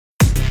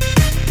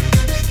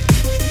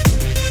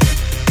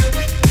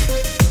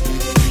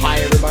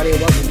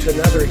to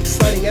another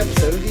exciting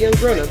episode of the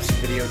Ungrownups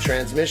video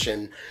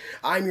transmission.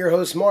 I'm your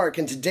host Mark,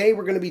 and today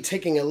we're going to be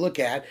taking a look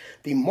at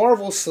the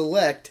Marvel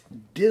Select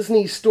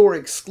Disney Store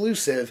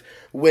exclusive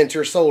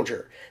Winter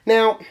Soldier.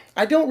 Now,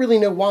 I don't really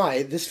know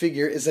why this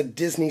figure is a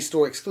Disney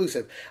Store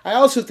exclusive. I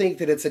also think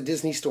that it's a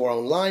Disney Store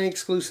Online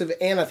exclusive,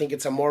 and I think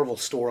it's a Marvel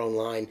Store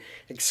Online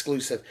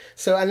exclusive.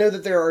 So I know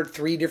that there are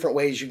 3 different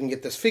ways you can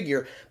get this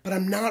figure, but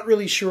I'm not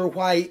really sure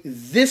why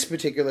this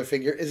particular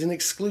figure is an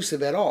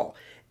exclusive at all.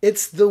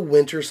 It's the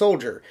Winter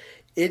Soldier.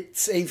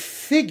 It's a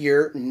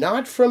figure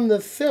not from the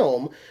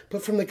film,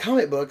 but from the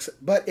comic books,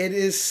 but it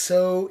is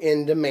so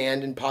in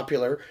demand and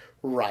popular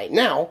right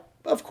now,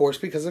 of course,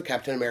 because of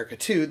Captain America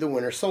 2, the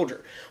Winter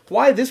Soldier.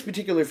 Why this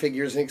particular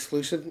figure is an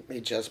exclusive,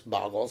 it just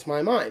boggles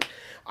my mind.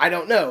 I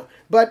don't know,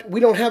 but we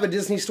don't have a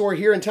Disney store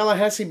here in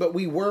Tallahassee, but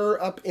we were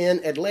up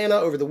in Atlanta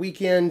over the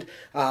weekend.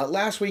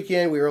 Last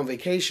weekend, we were on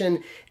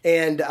vacation,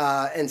 and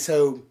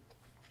so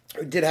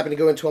we did happen to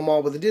go into a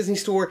mall with a Disney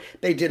store.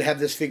 They did have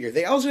this figure.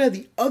 They also had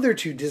the other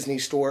 2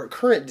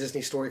 current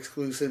Disney Store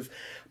exclusive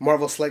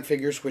Marvel Select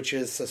figures, which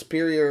is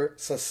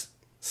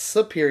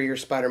Superior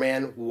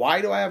Spider-Man.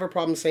 Why do I have a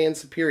problem saying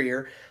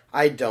Superior?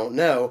 I don't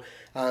know.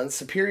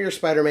 Superior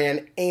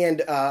Spider-Man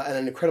and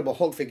an Incredible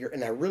Hulk figure,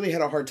 and I really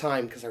had a hard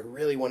time because I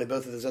really wanted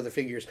both of those other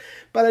figures,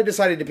 but I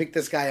decided to pick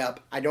this guy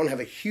up. I don't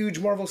have a huge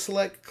Marvel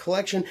Select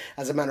collection.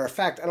 As a matter of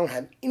fact, I don't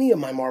have any of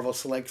my Marvel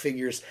Select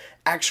figures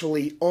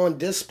actually on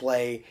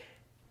display.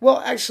 Well,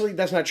 actually,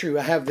 that's not true.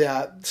 I have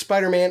the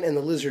Spider-Man and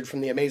the Lizard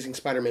from the Amazing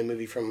Spider-Man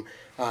movie from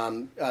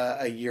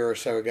a year or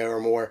so ago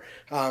or more.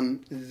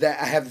 That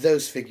I have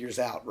those figures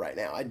out right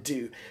now. I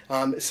do.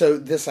 So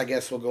this, I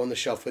guess, will go on the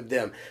shelf with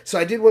them. So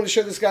I did want to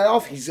show this guy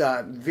off. He's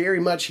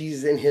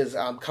he's in his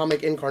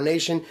comic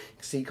incarnation. You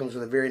can see he comes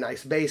with a very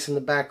nice base in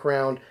the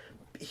background.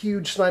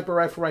 Huge sniper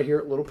rifle right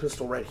here, little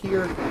pistol right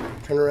here.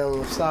 Turn around on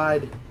the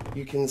side.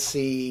 You can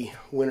see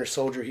Winter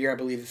Soldier here. I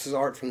believe this is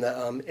art from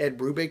the Ed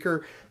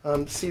Brubaker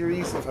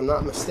series, if I'm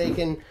not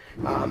mistaken.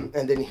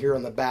 And then here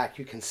on the back,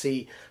 you can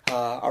see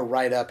a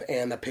write-up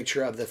and a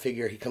picture of the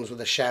figure. He comes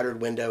with a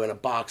shattered window and a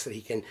box that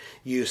he can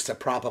use to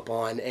prop up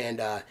on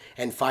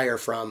and fire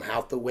from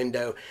out the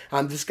window.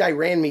 This guy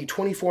ran me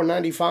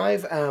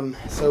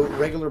 $24.95, so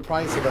regular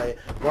price of a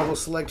Marvel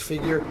Select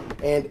figure,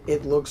 and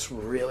it looks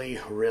really,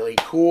 really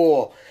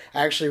cool.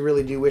 I actually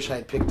really do wish I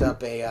had picked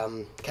up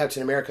a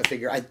Captain America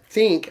figure. I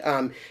think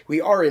we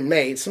are in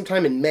May.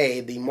 Sometime in May,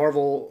 the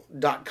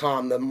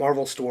Marvel.com, the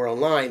Marvel Store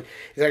Online,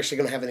 is actually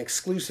going to have an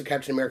exclusive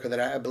Captain America that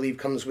I believe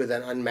comes with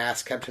an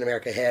unmasked Captain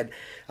America head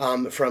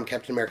from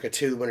Captain America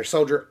 2, the Winter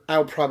Soldier.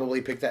 I'll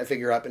probably pick that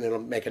figure up, and it'll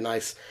make a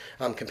nice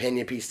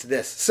companion piece to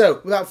this.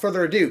 So, without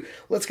further ado,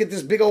 let's get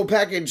this big old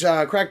package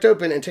cracked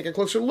open and take a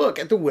closer look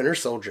at the Winter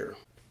Soldier.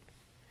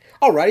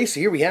 Alrighty, so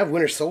here we have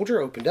Winter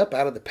Soldier opened up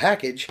out of the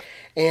package,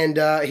 and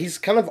he's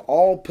kind of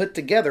all put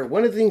together.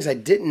 One of the things I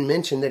didn't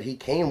mention that he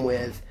came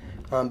with,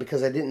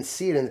 because I didn't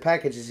see it in the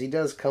package, is he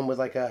does come with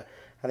like a,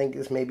 I think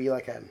this may be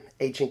like a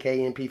H&K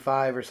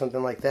MP5 or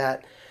something like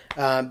that,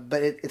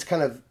 but it's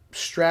kind of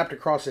strapped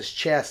across his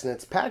chest, and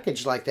it's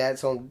packaged like that,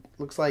 so it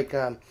looks like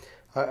a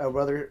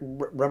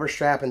rubber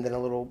strap and then a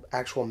little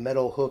actual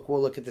metal hook.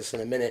 We'll look at this in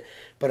a minute,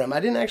 but I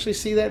didn't actually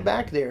see that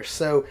back there,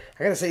 so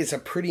I gotta say it's a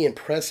pretty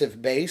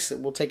impressive base.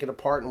 We'll take it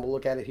apart and we'll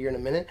look at it here in a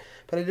minute,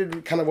 but I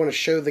did kind of want to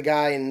show the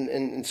guy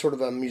in sort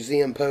of a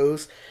museum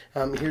pose.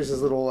 Here's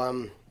his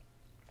little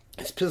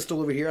his pistol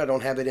over here. I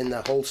don't have it in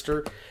the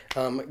holster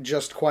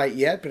just quite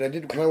yet, but I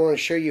did kind of want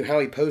to show you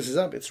how he poses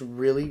up. It's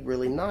really,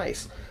 really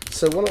nice.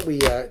 So why don't we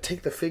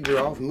take the figure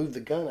off, move the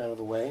gun out of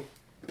the way,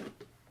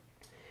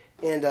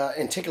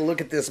 and take a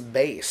look at this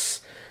base.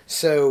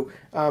 So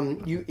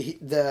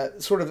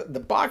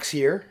the box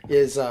here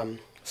is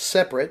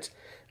separate.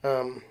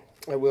 I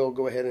will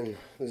go ahead and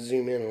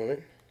zoom in on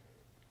it.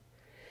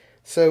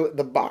 So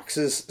the box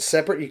is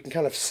separate. You can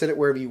kind of sit it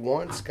wherever you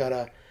want. It's got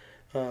a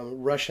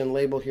Russian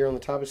label here on the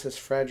top. It says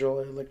fragile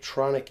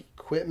electronic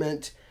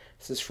equipment.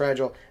 It says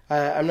fragile.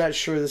 I'm not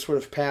sure this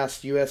would have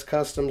passed U.S.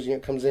 Customs. You know,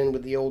 it comes in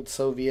with the old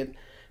Soviet,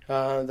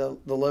 the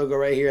logo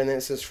right here, and then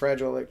it says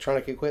fragile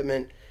electronic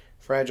equipment.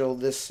 Fragile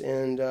this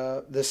and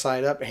this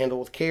side up, handle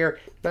with care.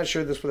 Not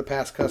sure this would have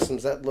passed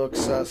customs. That looks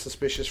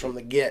suspicious from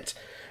the get.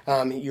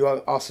 You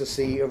also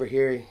see over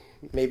here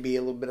maybe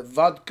a little bit of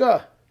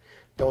vodka.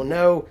 Don't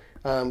know.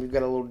 We've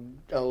got a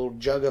little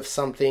jug of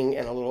something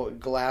and a little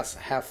glass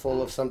half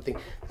full of something.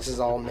 This is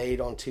all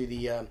made onto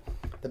the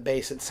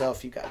base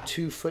itself. You've got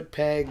 2 foot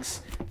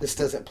pegs. This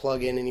doesn't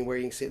plug in anywhere.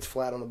 You can see it's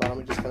flat on the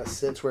bottom. It just kind of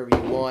sits wherever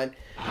you want.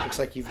 Looks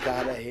like you've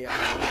got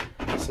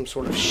some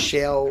sort of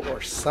shell or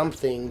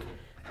something.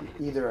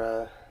 Either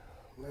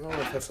I don't know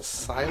if that's a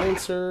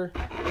silencer.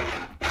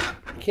 I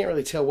can't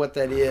really tell what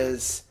that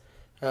is.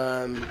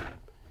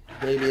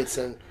 Maybe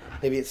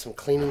it's some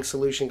cleaning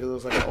solution because it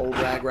looks like an old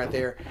rag right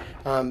there.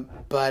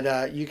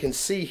 But you can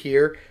see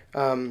here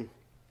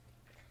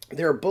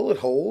there are bullet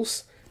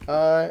holes,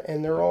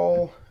 and they're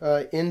all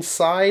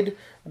inside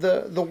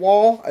the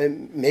wall.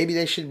 Maybe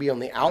they should be on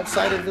the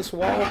outside of this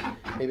wall.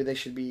 Maybe they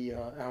should be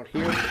out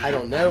here. I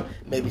don't know.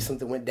 Maybe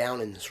something went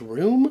down in this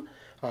room.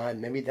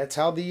 Maybe that's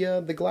how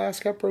the glass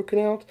got broken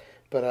out,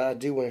 but I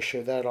do want to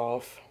show that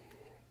off.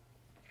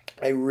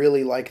 I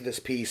really like this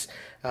piece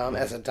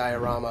as a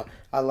diorama.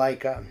 I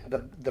like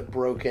the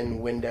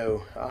broken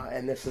window,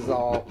 and this is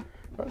all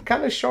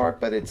kind of sharp,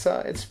 but it's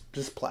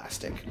just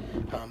plastic.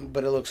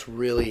 But it looks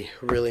really,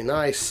 really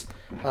nice.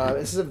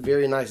 This is a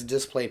very nice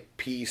display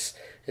piece.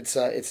 It's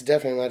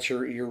definitely not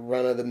your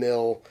run of the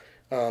mill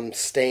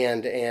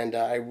stand, and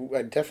I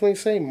definitely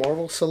say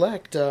Marvel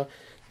Select,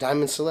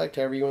 Diamond Select,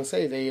 however you want to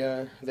say.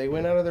 They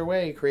went out of their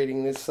way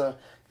creating this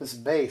this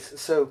base.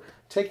 So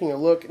taking a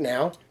look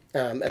now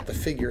at the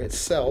figure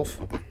itself.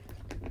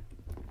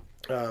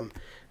 I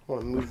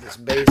want to move this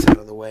base out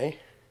of the way.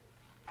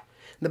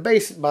 The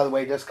base, by the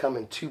way, does come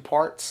in two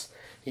parts.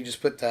 You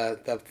just put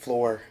the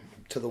floor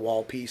to the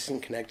wall piece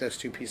and connect those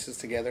two pieces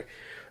together.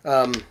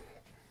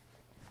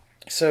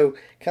 So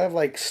kind of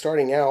like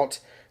starting out,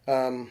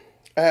 you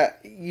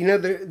know,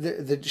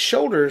 the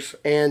shoulders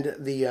and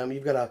the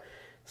you've got a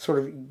sort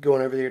of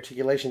going over the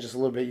articulation just a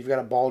little bit. You've got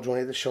a ball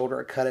joint at the shoulder,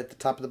 a cut at the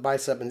top of the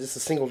bicep, and just a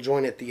single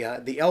joint at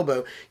the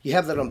elbow. You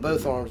have that on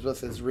both arms, both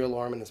his real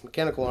arm and his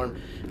mechanical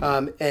arm.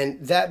 And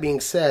that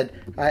being said,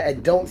 I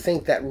don't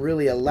think that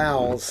really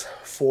allows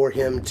for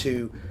him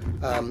to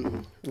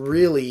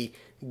really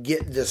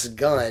get this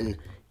gun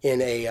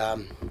in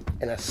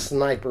a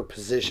sniper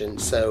position.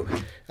 So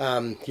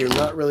you're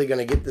not really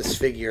going to get this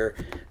figure,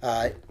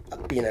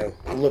 you know,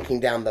 looking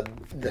down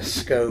the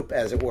scope,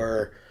 as it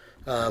were.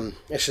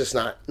 It's just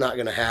not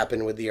going to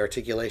happen with the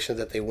articulation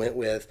that they went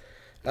with.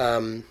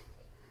 But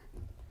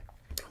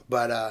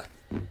I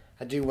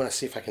do want to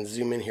see if I can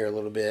zoom in here a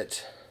little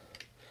bit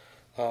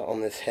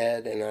on this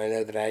head. And I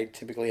know that I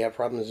typically have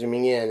problems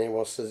zooming in. It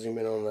wants to zoom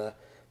in on the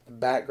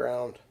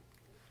background.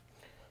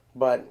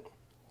 But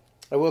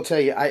I will tell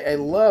you, I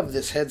love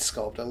this head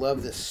sculpt. I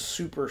love this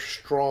super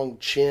strong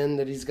chin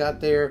that he's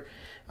got there.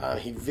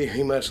 He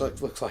very much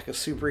looks like a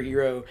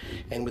superhero.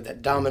 And with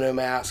that domino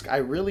mask, I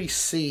really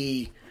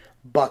see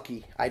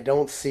Bucky. I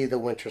don't see the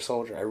Winter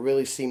Soldier. I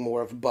really see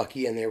more of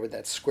Bucky in there with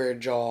that square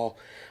jaw.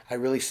 I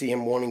really see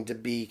him wanting to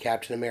be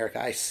Captain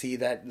America. I see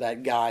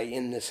that guy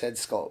in this head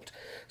sculpt.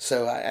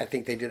 So I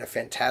think they did a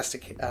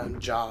fantastic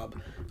job.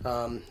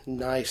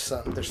 Nice.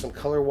 There's some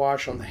color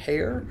wash on the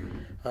hair,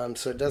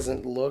 so it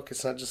doesn't look,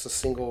 it's not just a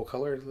single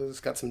color.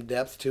 It's got some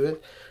depth to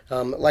it.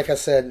 Like I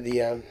said,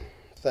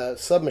 the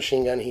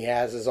submachine gun he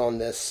has is on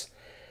this.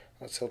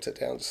 Let's tilt it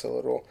down just a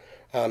little.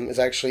 Is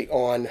actually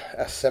on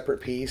a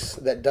separate piece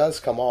that does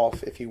come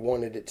off if you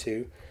wanted it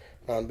to,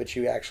 but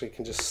you actually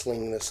can just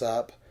sling this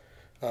up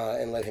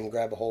and let him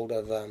grab a hold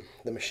of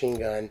the machine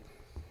gun.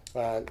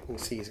 You can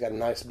see he's got a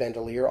nice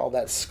bandolier, all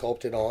that's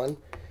sculpted on.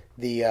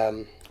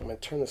 I'm going to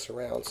turn this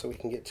around so we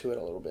can get to it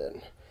a little bit.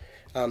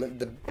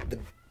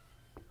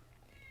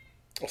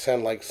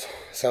 Sounds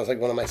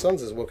like one of my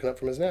sons has woken up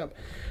from his nap.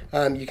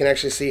 You can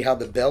actually see how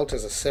the belt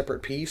is a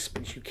separate piece,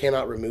 but you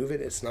cannot remove it.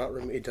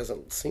 It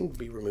doesn't seem to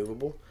be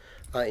removable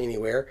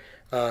anywhere.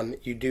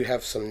 You do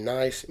have some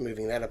nice,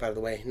 moving that up out of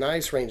the way,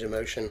 nice range of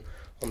motion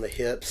on the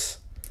hips.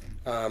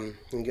 You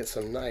can get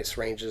some nice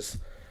ranges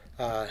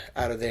out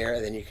of there,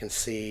 and then you can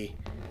see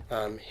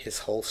his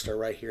holster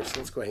right here. So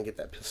let's go ahead and get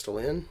that pistol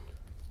in.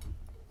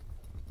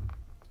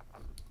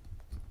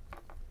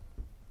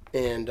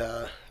 And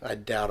I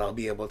doubt I'll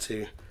be able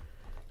to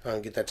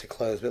get that to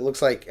close, but it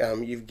looks like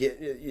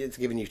it's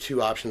giving you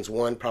two options.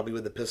 One, probably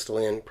with the pistol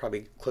in,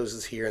 probably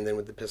closes here, and then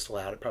with the pistol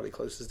out, it probably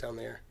closes down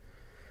there.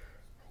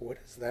 What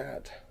is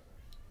that?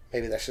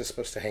 Maybe that's just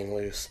supposed to hang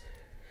loose.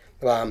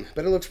 But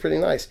it looks pretty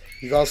nice.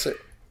 You've also,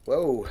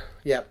 whoa,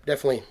 yeah,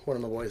 definitely one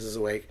of my boys is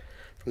awake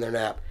from their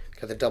nap.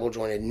 Got the double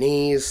jointed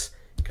knees.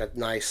 Got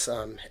nice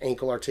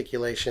ankle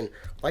articulation.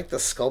 Like the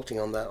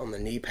sculpting on the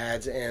knee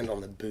pads and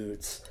on the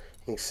boots.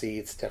 You can see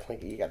it's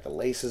definitely, you got the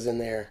laces in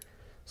there.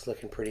 It's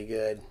looking pretty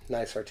good.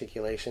 Nice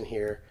articulation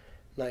here.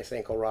 Nice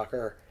ankle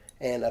rocker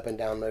and up and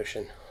down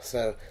motion.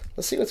 So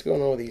let's see what's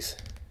going on with these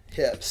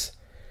hips,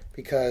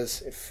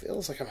 because it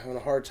feels like I'm having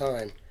a hard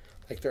time.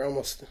 Like they're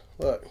almost,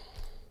 look.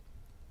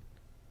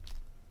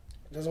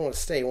 It doesn't want to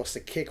stay. It wants to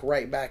kick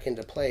right back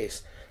into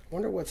place. I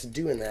wonder what's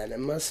doing that. And it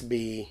must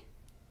be,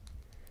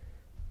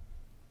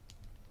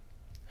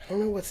 I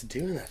don't know what's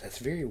doing that. That's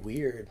very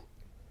weird.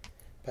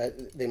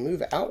 But they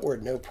move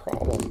outward, no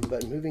problem.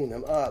 But moving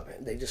them up,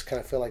 they just kind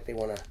of feel like they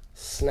want to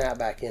snap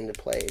back into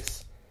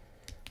place.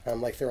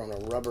 Like they're on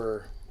a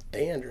rubber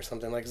band or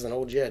something, like it's an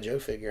old G.I. Joe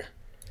figure.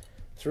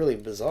 It's really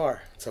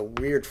bizarre. It's a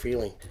weird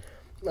feeling.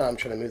 I'm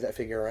trying to move that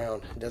figure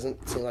around. It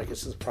doesn't seem like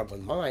it's just probably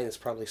mine. It's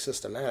probably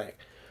systematic.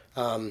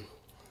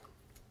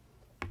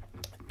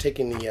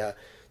 Taking the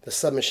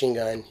submachine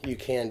gun, you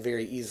can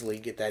very easily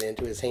get that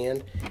into his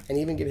hand, and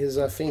even get his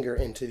finger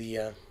into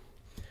the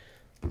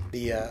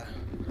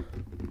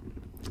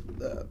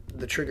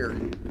trigger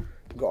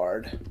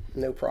guard,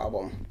 no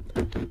problem.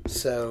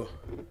 So,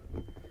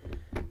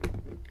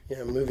 you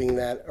know, moving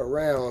that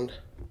around,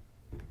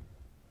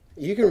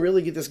 you can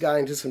really get this guy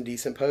into some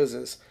decent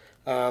poses.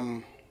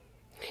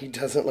 He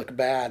doesn't look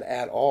bad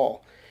at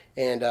all,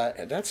 and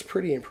that's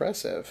pretty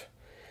impressive.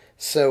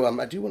 So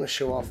I do want to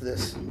show off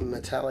this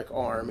metallic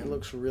arm. It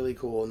looks really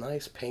cool.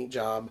 Nice paint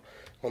job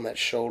on that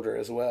shoulder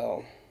as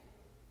well.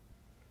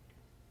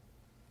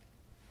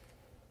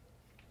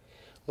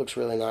 Looks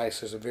really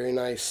nice. There's a very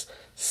nice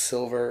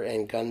silver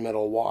and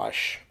gunmetal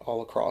wash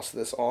all across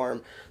this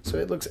arm, so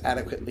it looks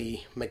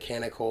adequately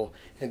mechanical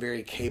and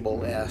very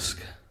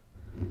cable-esque.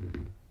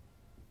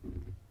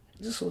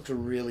 It just looks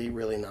really,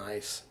 really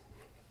nice.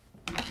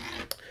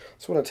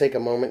 Just want to take a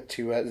moment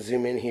to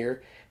zoom in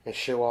here and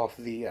show off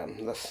the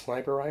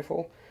sniper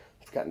rifle.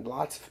 It's got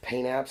lots of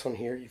paint apps on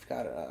here. You've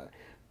got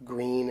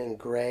green and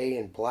gray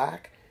and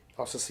black. You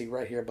also see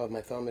right here above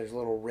my thumb there's a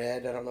little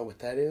red. I don't know what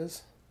that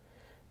is,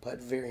 but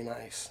very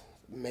nice.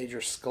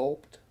 Major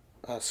scope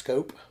on this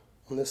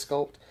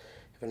sculpt.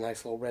 You have a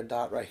nice little red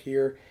dot right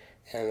here,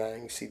 and you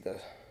can see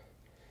the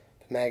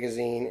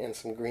magazine and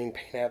some green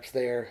paint apps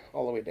there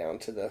all the way down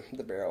to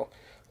the barrel.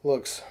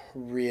 Looks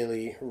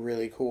really,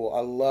 really cool.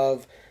 I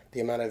love the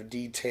amount of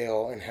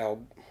detail and how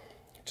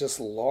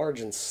just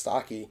large and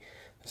stocky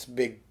this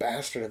big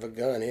bastard of a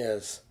gun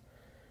is.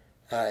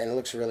 And it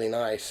looks really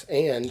nice.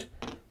 And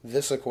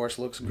this, of course,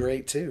 looks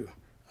great too.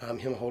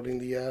 Him holding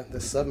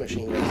the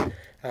submachine gun.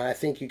 I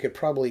think you could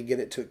probably get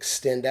it to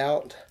extend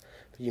out,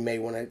 but you may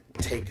want to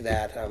take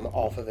that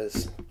off of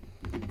his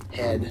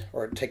head,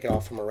 or take it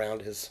off from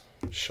around his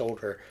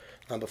shoulder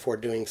before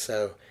doing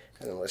so.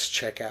 And then let's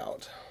check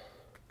out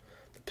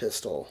the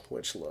pistol,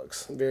 which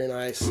looks very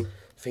nice.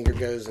 Finger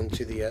goes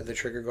into the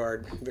trigger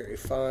guard very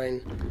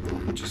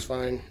fine, just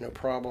fine, no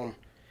problem.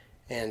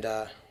 And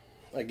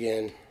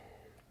again,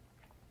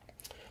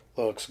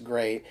 looks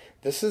great.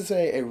 This is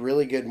a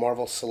really good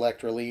Marvel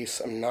Select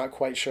release. I'm not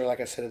quite sure, like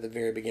I said at the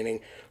very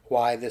beginning,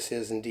 why this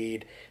is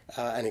indeed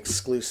an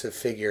exclusive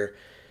figure.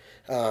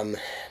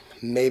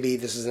 Maybe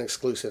this is an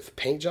exclusive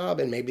paint job,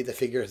 and maybe the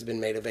figure has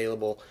been made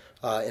available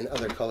in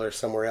other colors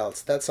somewhere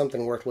else. That's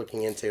something worth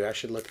looking into. I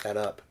should look that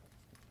up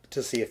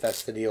to see if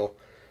that's the deal.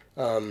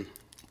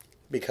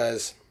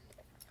 Because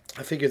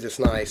I figure this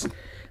nice.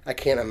 I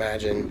can't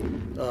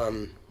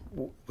imagine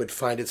would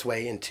find its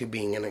way into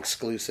being an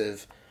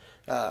exclusive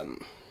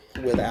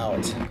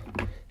without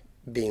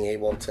being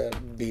able to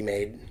be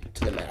made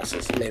to the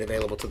masses, made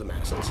available to the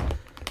masses.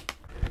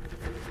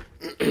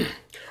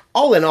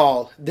 All in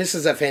all, this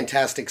is a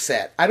fantastic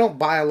set. I don't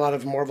buy a lot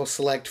of Marvel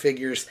Select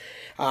figures.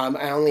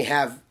 I only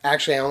have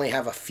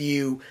a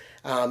few.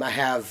 I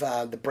have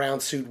the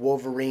brown suit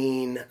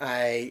Wolverine.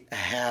 I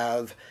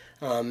have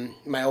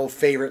my old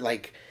favorite,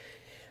 like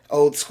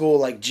old school,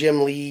 like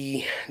Jim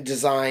Lee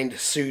designed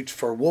suit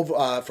for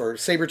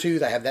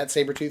Sabretooth. I have that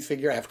Sabretooth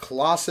figure. I have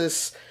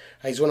Colossus.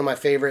 He's one of my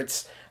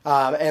favorites.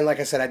 And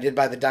like I said, I did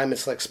buy the Diamond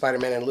Select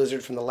Spider-Man and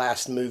Lizard from the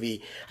last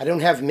movie. I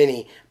don't have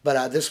many,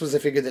 but this was a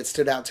figure that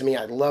stood out to me.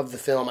 I love the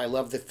film. I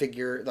love the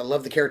figure. I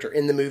love the character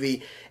in the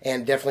movie,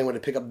 and definitely want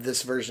to pick up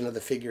this version of the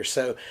figure.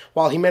 So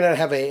while he may not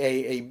have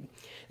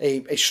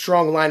a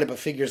strong lineup of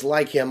figures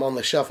like him on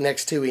the shelf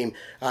next to him,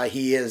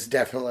 he is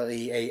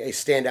definitely a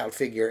standout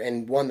figure,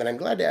 and one that I'm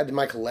glad to add to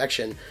my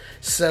collection.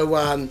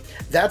 So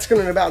that's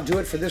going to about do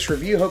it for this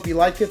review. Hope you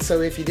liked it.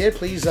 So if you did,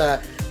 please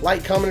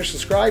like, comment, or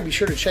subscribe. Be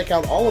sure to check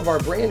out all of our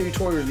brand new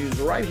toy reviews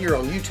right here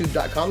on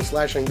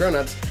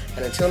youtube.com/ungrownups.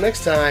 And until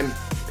next time,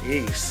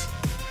 peace.